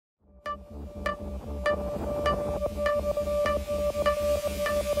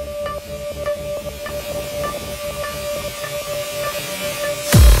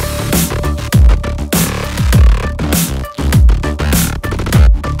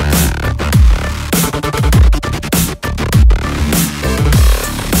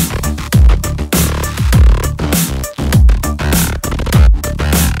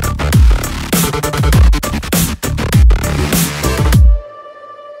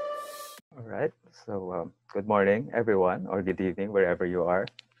right. Good morning, everyone, or good evening, wherever you are.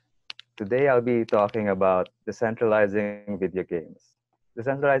 Today, I'll be talking about decentralizing video games.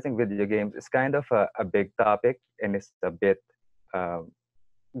 Decentralizing video games is kind of a big topic and it's a bit um,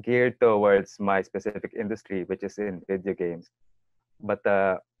 geared towards my specific industry, which is in video games. But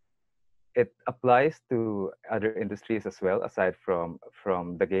it applies to other industries as well, aside from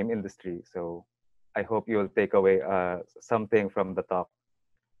the game industry. So I hope you'll take away something from the talk.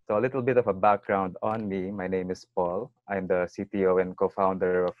 So a little bit of a background on me. My name is Paul. I'm the CTO and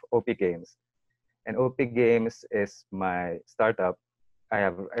co-founder of OP Games. And OP Games is my startup.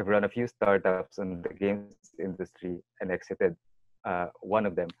 I've run a few startups in the games industry and exited one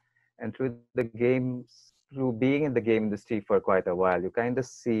of them. And through the games, through being in the game industry for quite a while, you kind of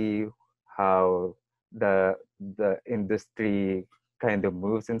see how the industry kind of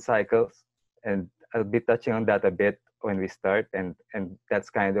moves in cycles. And I'll be touching on that a bit when we start. And that's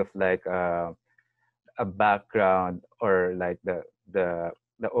kind of like a background or like the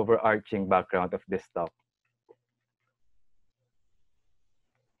overarching background of this talk.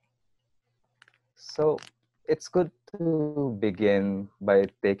 So it's good to begin by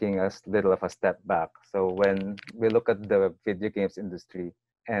taking a little of a step back. So when we look at the video games industry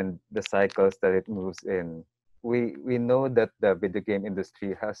and the cycles that it moves in, we know that the video game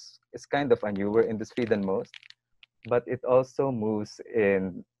industry has it's kind of a newer industry than most, but it also moves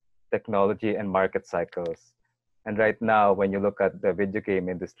in technology and market cycles. And right now, when you look at the video game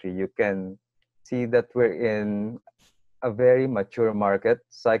industry, you can see that we're in a very mature market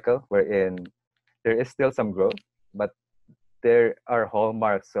cycle wherein there is still some growth, but there are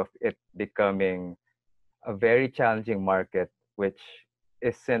hallmarks of it becoming a very challenging market, which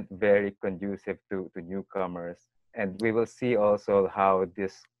isn't very conducive to newcomers. And we will see also how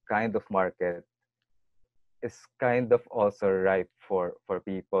this kind of market is kind of also ripe for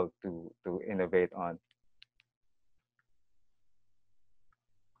people to innovate on.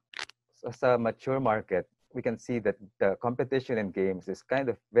 So as a mature market, we can see that the competition in games is kind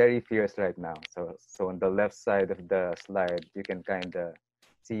of very fierce right now. So on the left side of the slide, you can kind of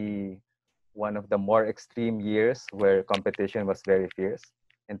see one of the more extreme years where competition was very fierce.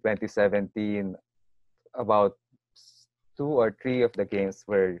 In 2017, about two or three of the games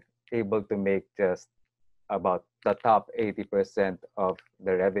were able to make just about the top 80% of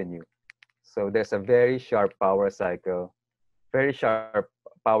the revenue. So there's a very sharp power cycle, very sharp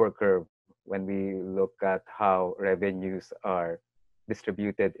power curve when we look at how revenues are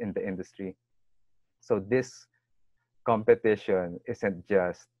distributed in the industry. So this competition isn't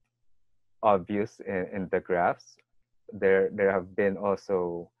just obvious in the graphs. There have been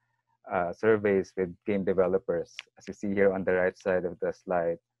also surveys with game developers, as you see here on the right side of the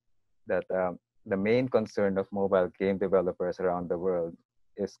slide, that the main concern of mobile game developers around the world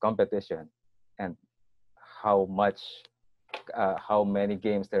is competition and how much, how many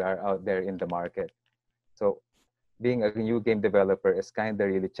games there are out there in the market. So being a new game developer is kind of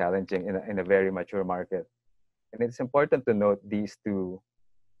really challenging in a very mature market. And it's important to note these two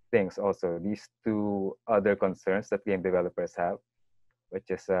things also, these two other concerns that game developers have,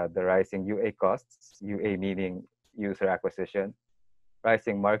 which is the rising UA costs, UA meaning user acquisition,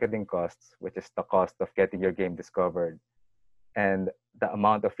 rising marketing costs, which is the cost of getting your game discovered, and the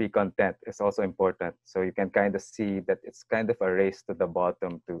amount of free content is also important. So you can kind of see that it's kind of a race to the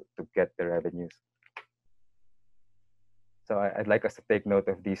bottom to get the revenues. So I'd like us to take note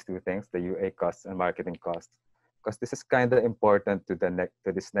of these two things, the UA costs and marketing costs, because this is kind of important to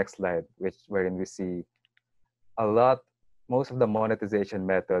this next slide, which wherein we see a lot, most of the monetization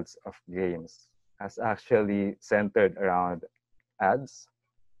methods of games has actually centered around ads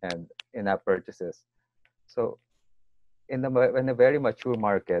and in-app purchases. So in a very mature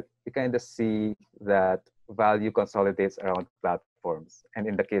market, we kind of see that value consolidates around platforms. And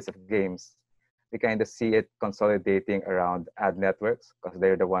in the case of games, we kind of see it consolidating around ad networks because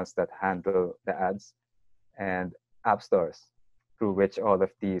they're the ones that handle the ads, and app stores through which all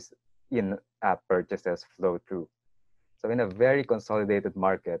of these in-app purchases flow through. So in a very consolidated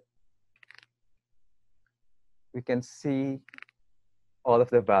market, we can see all of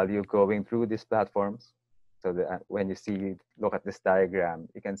the value going through these platforms. So when you look at this diagram,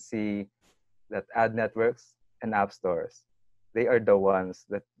 you can see that ad networks and app stores, they are the ones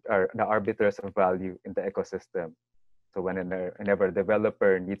that are the arbiters of value in the ecosystem. So whenever a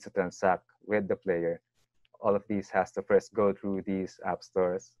developer needs to transact with the player, all of these has to first go through these app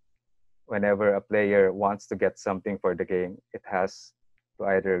stores. Whenever a player wants to get something for the game, it has to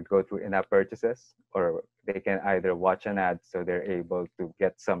either go through in-app purchases or they can either watch an ad so they're able to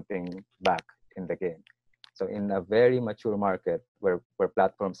get something back in the game. So in a very mature market where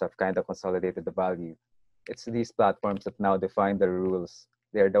platforms have kind of consolidated the value, it's these platforms that now define the rules.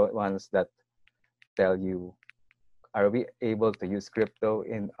 They're the ones that tell you, are we able to use crypto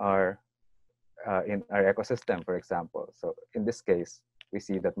in our ecosystem, for example? So in this case, we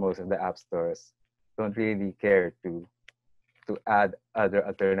see that most of the app stores don't really care to add other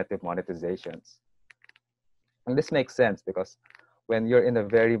alternative monetizations. And this makes sense because when you're in a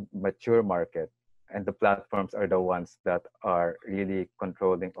very mature market and the platforms are the ones that are really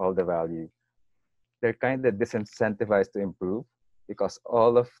controlling all the value, they're kind of disincentivized to improve because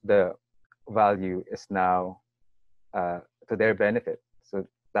all of the value is now uh, to their benefit. So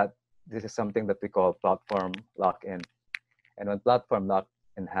that this is something that we call platform lock-in. And when platform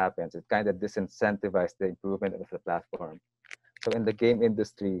lock-in happens, it kind of disincentivizes the improvement of the platform. So in the game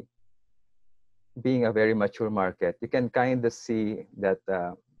industry, being a very mature market, you can kind of see that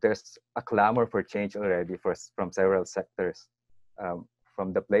there's a clamor for change already from several sectors.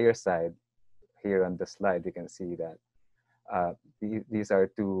 From the player side, here on the slide, you can see that these are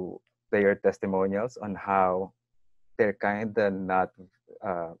two player testimonials on how they're kind of not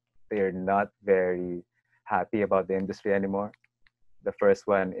uh, they're not very happy about the industry anymore. The first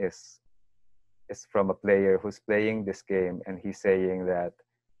one is from a player who's playing this game and he's saying that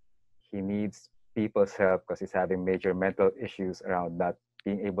he needs people's help because he's having major mental issues around not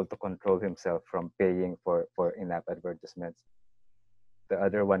being able to control himself from paying for in-app advertisements. The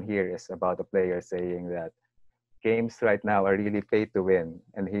other one here is about a player saying that games right now are really pay to win,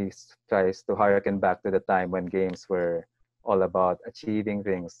 and he tries to harken back to the time when games were all about achieving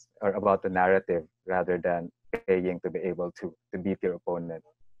things or about the narrative rather than paying to be able to beat your opponent.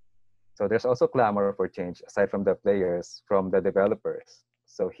 So there's also clamor for change aside from the players, from the developers.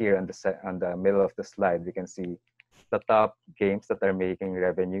 So here on the middle of the slide, we can see the top games that are making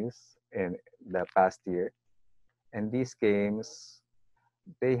revenues in the past year. And these games,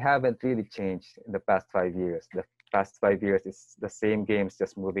 they haven't really changed in the past 5 years. The past 5 years is the same games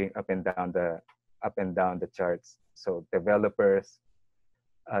just moving up and down the charts. So developers,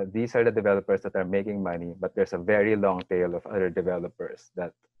 these are the developers that are making money, but there's a very long tail of other developers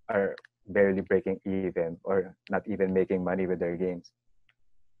that are barely breaking even or not even making money with their games.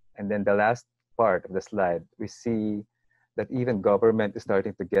 And then the last part of the slide, we see that even government is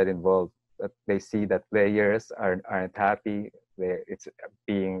starting to get involved. That they see that players aren't happy. It's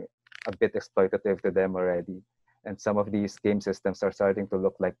being a bit exploitative to them already. And some of these game systems are starting to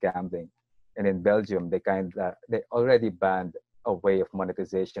look like gambling. And in Belgium, they already banned a way of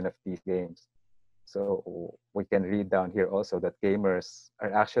monetization of these games. So we can read down here also that gamers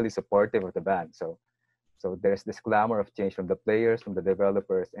are actually supportive of the ban. So there's this clamor of change from the players, from the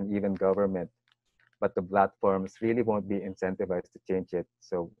developers, and even government. But the platforms really won't be incentivized to change it.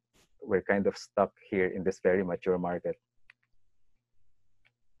 So we're kind of stuck here in this very mature market.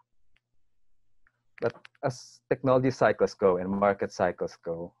 But as technology cycles go and market cycles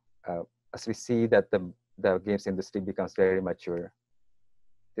go, as we see that the games industry becomes very mature,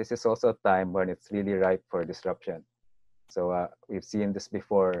 this is also a time when it's really ripe for disruption. So we've seen this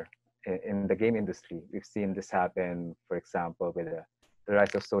before in the game industry. We've seen this happen, for example, with the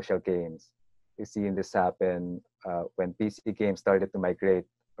rise of social games. We've seen this happen when PC games started to migrate,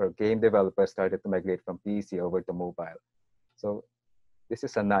 or game developers started to migrate from PC over to mobile. So this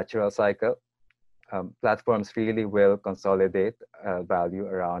is a natural cycle. Platforms really will consolidate value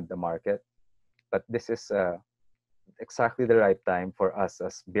around the market, but this is exactly the right time for us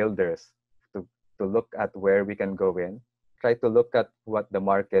as builders to look at where we can go in, try to look at what the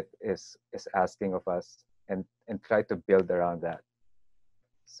market is asking of us, and try to build around that.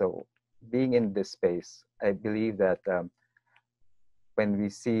 So being in this space, I believe that when we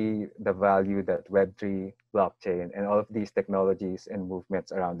see the value that Web3, blockchain, and all of these technologies and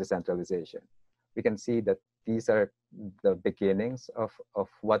movements around decentralization, we can see that these are the beginnings of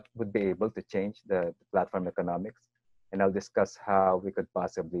what would be able to change the platform economics. And I'll discuss how we could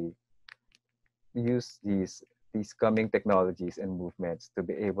possibly use these coming technologies and movements to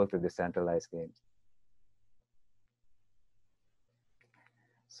be able to decentralize games.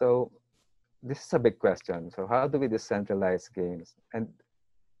 So this is a big question. So how do we decentralize games?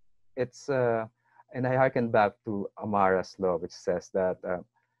 It's and I harken back to Amara's law, which says that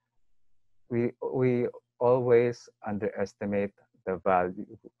we always underestimate the value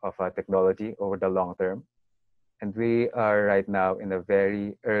of a technology over the long term. And we are right now in a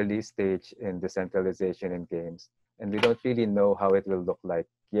very early stage in decentralization in games. And we don't really know how it will look like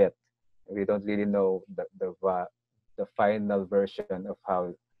yet. We don't really know the final version of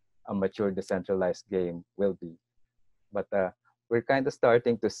how a mature decentralized game will be. But we're kind of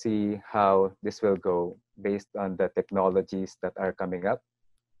starting to see how this will go based on the technologies that are coming up,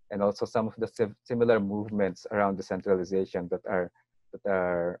 and also some of the similar movements around decentralization that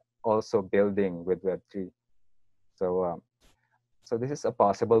are also building with Web3. So so this is a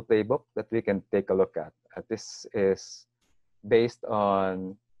possible playbook that we can take a look at. This is based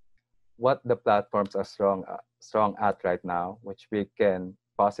on what the platforms are strong at right now, which we can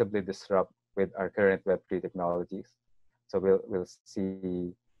possibly disrupt with our current Web3 technologies. So we'll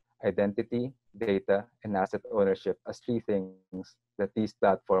see identity, data, and asset ownership as three things that these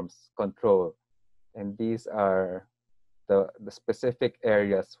platforms control. And these are the specific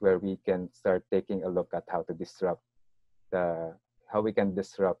areas where we can start taking a look at how to disrupt the how we can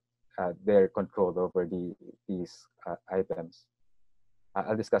disrupt their control over these items.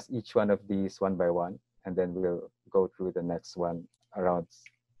 I'll discuss each one of these one by one, and then we'll go through the next one around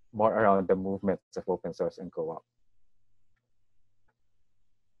more around the movements of open source and co-op.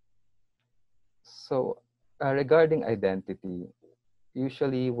 So regarding identity,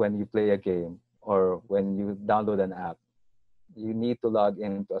 usually when you play a game or when you download an app, you need to log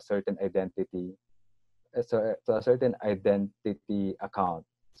into a certain identity, so to a certain identity account.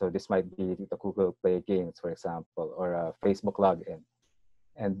 So this might be the Google Play Games, for example, or a Facebook login.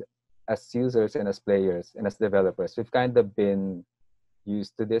 And as users and as players and as developers, we've kind of been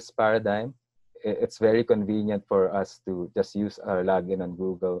used to this paradigm. It's very convenient for us to just use our login on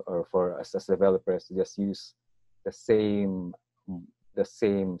Google, or for us as developers to just use the same the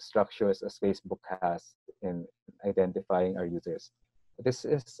same structures as Facebook has in identifying our users. This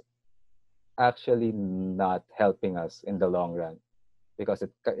is actually not helping us in the long run, because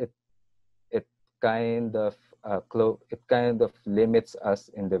it kind of it kind of limits us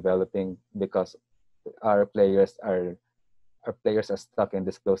in developing, because our players are stuck in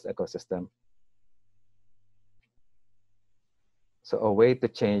this closed ecosystem. So a way to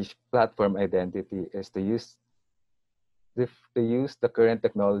change platform identity is to use the current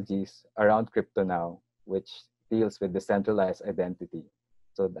technologies around crypto now, which deals with decentralized identity.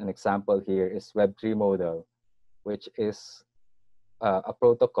 So an example here is Web3 model, which is a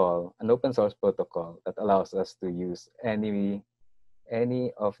protocol, an open source protocol that allows us to use any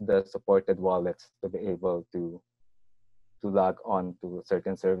of the supported wallets to be able to log on to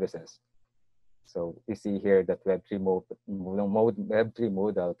certain services. So we see here that Web3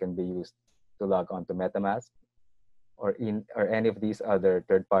 modal can be used to log on to MetaMask or any of these other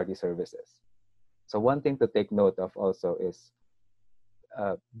third-party services. So one thing to take note of also is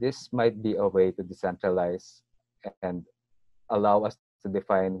this might be a way to decentralize and allow us to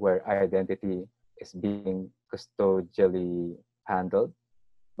define where identity is being custodially handled.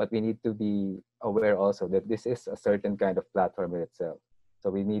 But we need to be aware also that this is a certain kind of platform in itself. So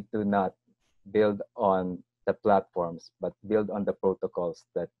we need to not build on the platforms, but build on the protocols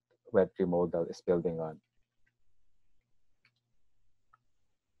that Web3 modal is building on.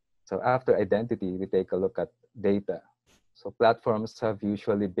 So after identity, we take a look at data. So platforms have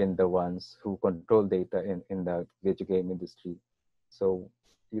usually been the ones who control data in the video game industry. So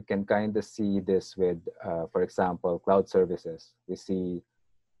you can kind of see this with, for example, cloud services. We see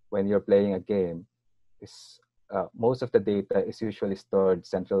when you're playing a game, most of the data is usually stored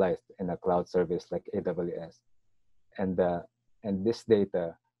centralized in a cloud service like AWS. And this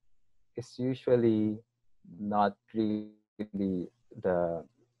data is usually not really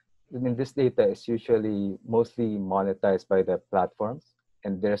this data is usually mostly monetized by the platforms,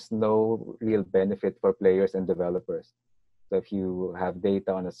 and there's no real benefit for players and developers. So if you have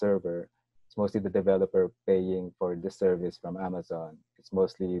data on a server, it's mostly the developer paying for the service from Amazon. It's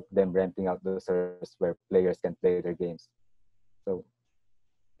mostly them renting out the service where players can play their games. So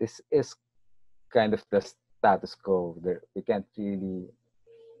this is kind of the status quo. We can't really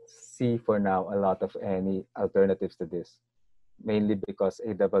see for now a lot of any alternatives to this, mainly because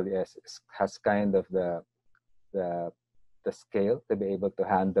AWS has kind of the scale to be able to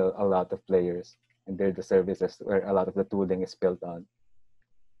handle a lot of players, and they're the services where a lot of the tooling is built on.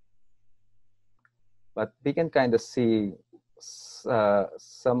 But we can kind of see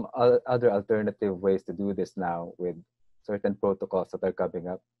some other alternative ways to do this now with certain protocols that are coming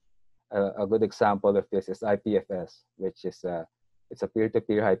up. A good example of this is IPFS, which is it's a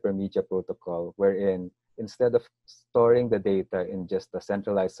peer-to-peer hypermedia protocol, wherein instead of storing the data in just a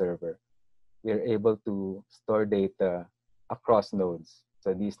centralized server, we are able to store data across nodes.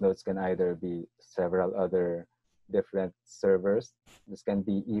 So these nodes can either be several other different servers. This can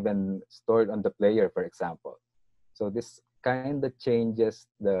be even stored on the player, for example. So this kind of changes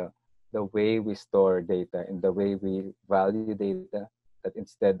the way we store data and the way we value data, that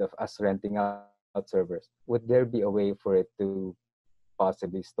instead of us renting out servers, would there be a way for it to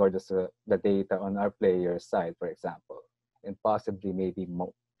possibly store the data on our player side, for example, and possibly maybe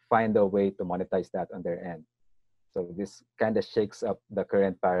find a way to monetize that on their end. So this kind of shakes up the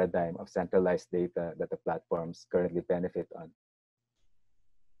current paradigm of centralized data that the platforms currently benefit on.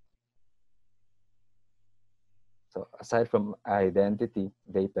 So aside from identity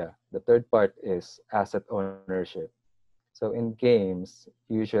data, the third part is asset ownership. So in games,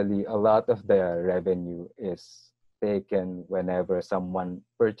 usually a lot of the revenue is taken whenever someone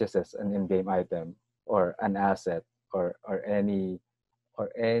purchases an in-game item or an asset or any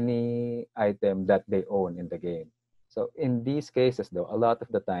item that they own in the game. So in these cases though, a lot of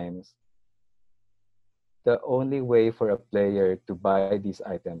the times, the only way for a player to buy these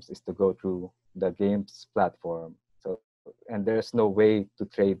items is to go through the game's platform. So and there's no way to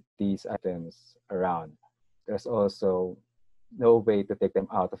trade these items around. There's also no way to take them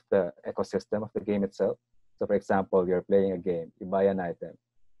out of the ecosystem of the game itself. So for example, you're playing a game, you buy an item,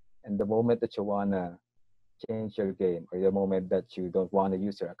 and the moment that you wanna change your game or the moment that you don't want to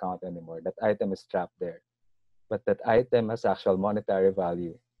use your account anymore, that item is trapped there. But that item has actual monetary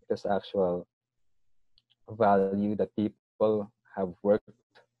value. It has actual value that people have worked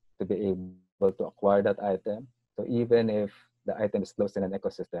to be able to acquire that item. So even if the item is closed in an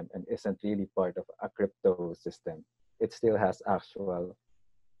ecosystem and isn't really part of a crypto system, it still has actual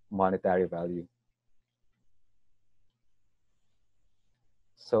monetary value.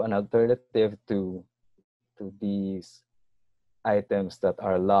 So an alternative to these items that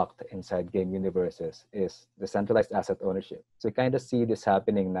are locked inside game universes is the centralized asset ownership. So you kind of see this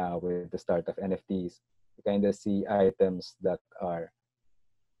happening now with the start of NFTs. You kind of see items that are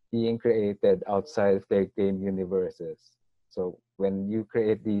being created outside of their game universes. So when you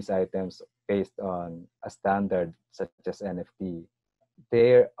create these items based on a standard such as NFT,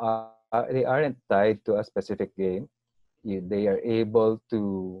 they aren't tied to a specific game. They are able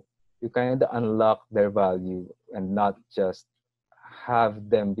to you kind of unlock their value and not just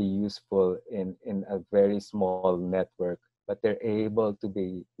have them be useful in a very small network, but they're able to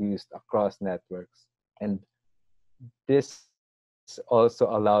be used across networks. And this also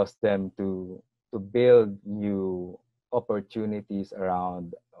allows them to build new opportunities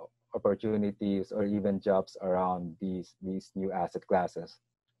around opportunities or even jobs around these new asset classes.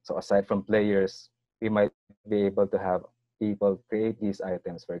 So aside from players, we might be able to have people create these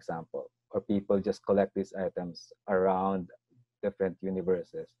items, for example, or people just collect these items around different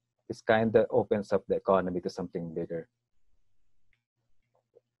universes. This kind of opens up the economy to something bigger.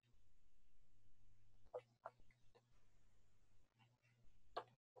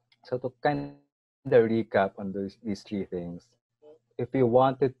 So to kind of recap on these three things, if you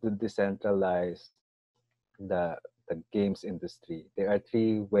wanted to decentralize the the games industry, there are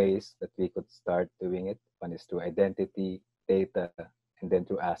three ways that we could start doing it. One is through identity, data, and then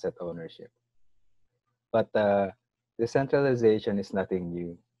through asset ownership. But decentralization is nothing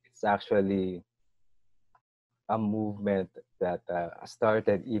new. It's actually a movement that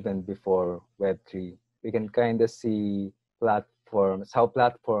started even before Web3. We can kind of see how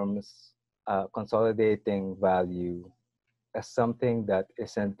platforms consolidating value as something that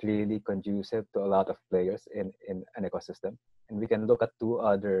isn't really conducive to a lot of players in an ecosystem. And we can look at two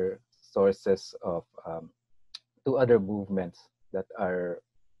other movements that are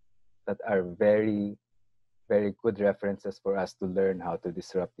very, very good references for us to learn how to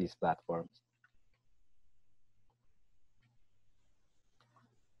disrupt these platforms.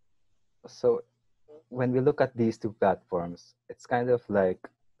 So when we look at these two platforms, it's kind of like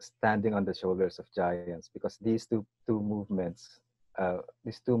standing on the shoulders of giants because these two movements of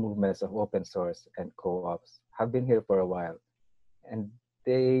open source and co-ops have been here for a while, and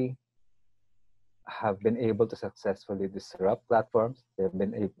they have been able to successfully disrupt platforms. They've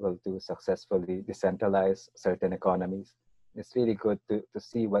been able to successfully decentralize certain economies. It's really good to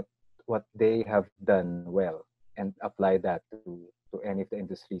see what they have done well and apply that to any of the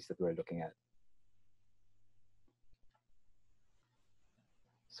industries that we're looking at.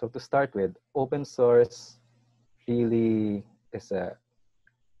 So to start with, open source really is a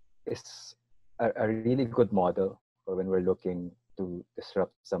really good model for when we're looking to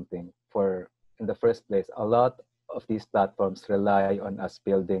disrupt something. For in the first place, a lot of these platforms rely on us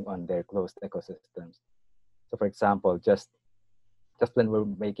building on their closed ecosystems. So for example, just when we're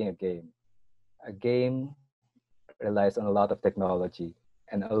making a game relies on a lot of technology,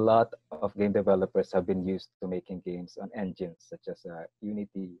 and a lot of game developers have been used to making games on engines such as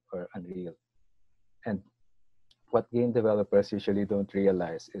Unity or Unreal. And what game developers usually don't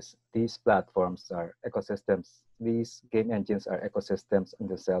realize is these platforms are ecosystems. These game engines are ecosystems in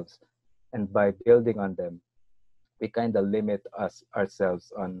themselves. And by building on them, we kind of limit us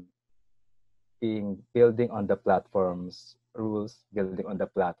ourselves on being building on the platform's rules, building on the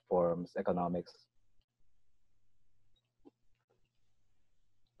platform's economics.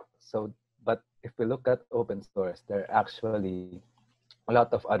 So, but if we look at open source, there are actually a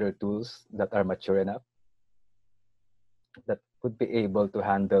lot of other tools that are mature enough that would be able to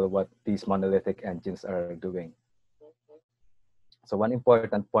handle what these monolithic engines are doing. So one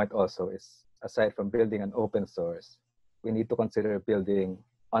important point also is, aside from building an open source, we need to consider building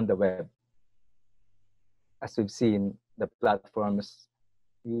on the web. As we've seen, the platforms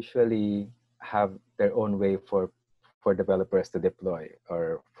usually have their own way for developers to deploy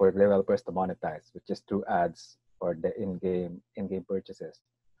or for developers to monetize, which is through ads or the in-game purchases.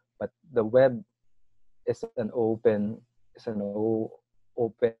 But the web is open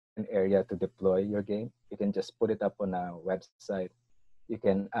area to deploy your game. You can just put it up on a website. You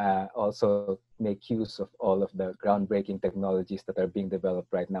can also make use of all of the groundbreaking technologies that are being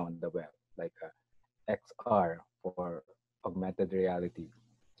developed right now on the web, like XR for augmented reality.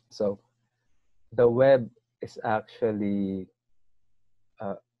 So the web is actually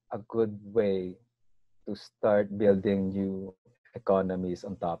a good way to start building new economies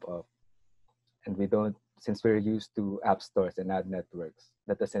on top of. And we don't, since we're used to app stores and ad networks,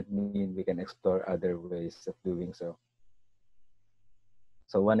 that doesn't mean we can explore other ways of doing so.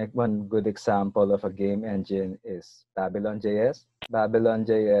 So one good example of a game engine is Babylon.js.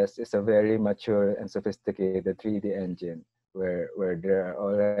 Babylon.js is a very mature and sophisticated 3D engine where there are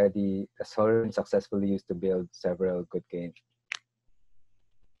already has already been successfully used to build several good games.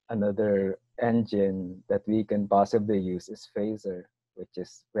 Another engine that we can possibly use is Phaser, which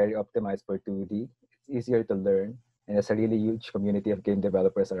is very optimized for 2D. It's easier to learn, and there's a really huge community of game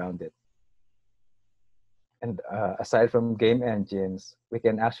developers around it. And aside from game engines, we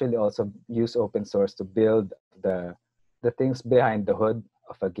can actually also use open source to build the things behind the hood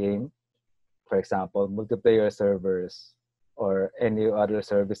of a game. For example, multiplayer servers or any other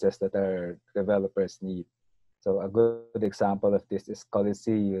services that our developers need. So a good example of this is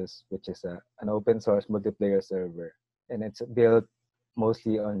Coliseus, which is an open source multiplayer server, and it's built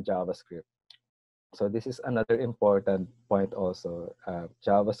mostly on JavaScript. So this is another important point also.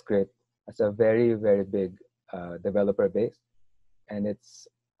 JavaScript has a very big developer base, and it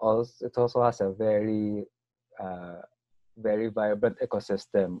also has a uh, very vibrant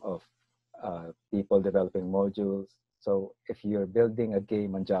ecosystem of people developing modules. So if you're building a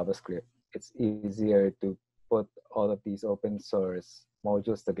game on JavaScript, it's easier to put all of these open source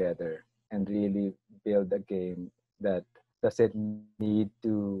modules together and really build a game that doesn't need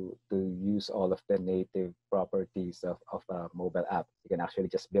to use all of the native properties of a mobile app. You can actually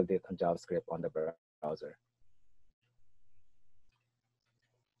just build it on JavaScript on the browser.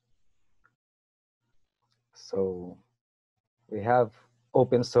 So we have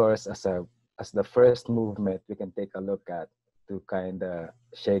open source as the first movement we can take a look at to kind of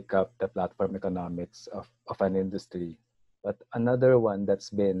shake up the platform economics of an industry. But another one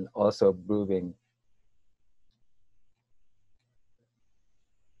that's also been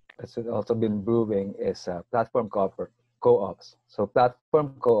brewing is platform co-ops. So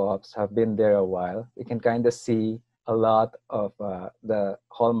platform co-ops have been there a while. You can kind of see a lot of the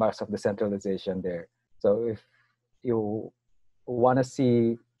hallmarks of decentralization there. So if you want to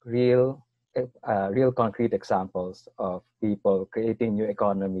see real concrete examples of people creating new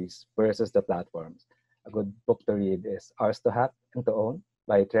economies versus the platforms, a good book to read is Ours to Hack and to Own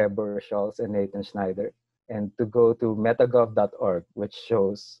by Trevor Scholz and Nathan Schneider, and to go to metagov.org, which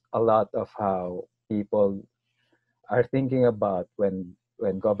shows a lot of how people are thinking about when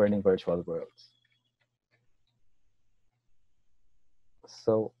governing virtual worlds.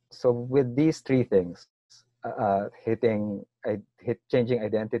 So with these three things, changing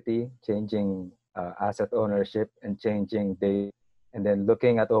identity, changing asset ownership, and changing data, and then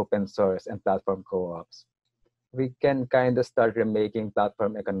looking at open source and platform co-ops, we can kind of start remaking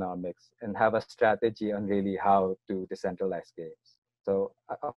platform economics and have a strategy on really how to decentralize games. So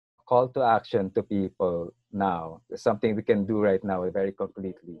a call to action to people now is something we can do right now very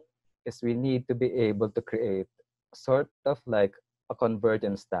concretely, is we need to be able to create sort of like a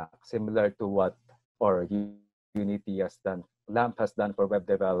convergence stack similar to what or Unity has done, LAMP has done for web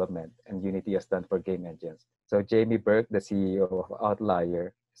development, and Unity has done for game engines. So Jamie Burke, the CEO of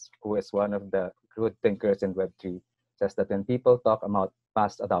Outlier, who is one of the good thinkers in Web3, says that when people talk about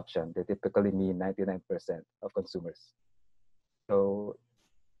mass adoption, they typically mean 99% of consumers. So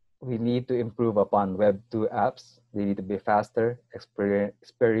we need to improve upon Web2 apps. They need to be faster,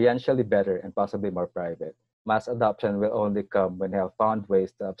 experientially better, and possibly more private. Mass adoption will only come when we have found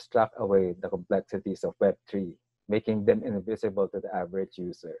ways to abstract away the complexities of Web3, making them invisible to the average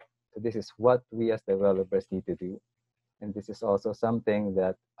user. So this is what we as developers need to do. And this is also something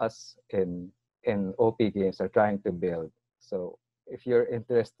that us in OP games are trying to build. So if you're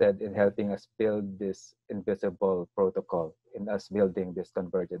interested in helping us build this invisible protocol in us building this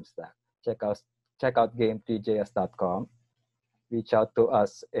convergence stack, check out check out game3js.com. Reach out to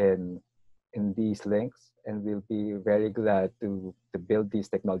us in these links, and we'll be very glad to build these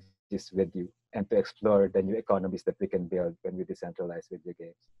technologies with you and to explore the new economies that we can build when we decentralize video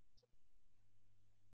games.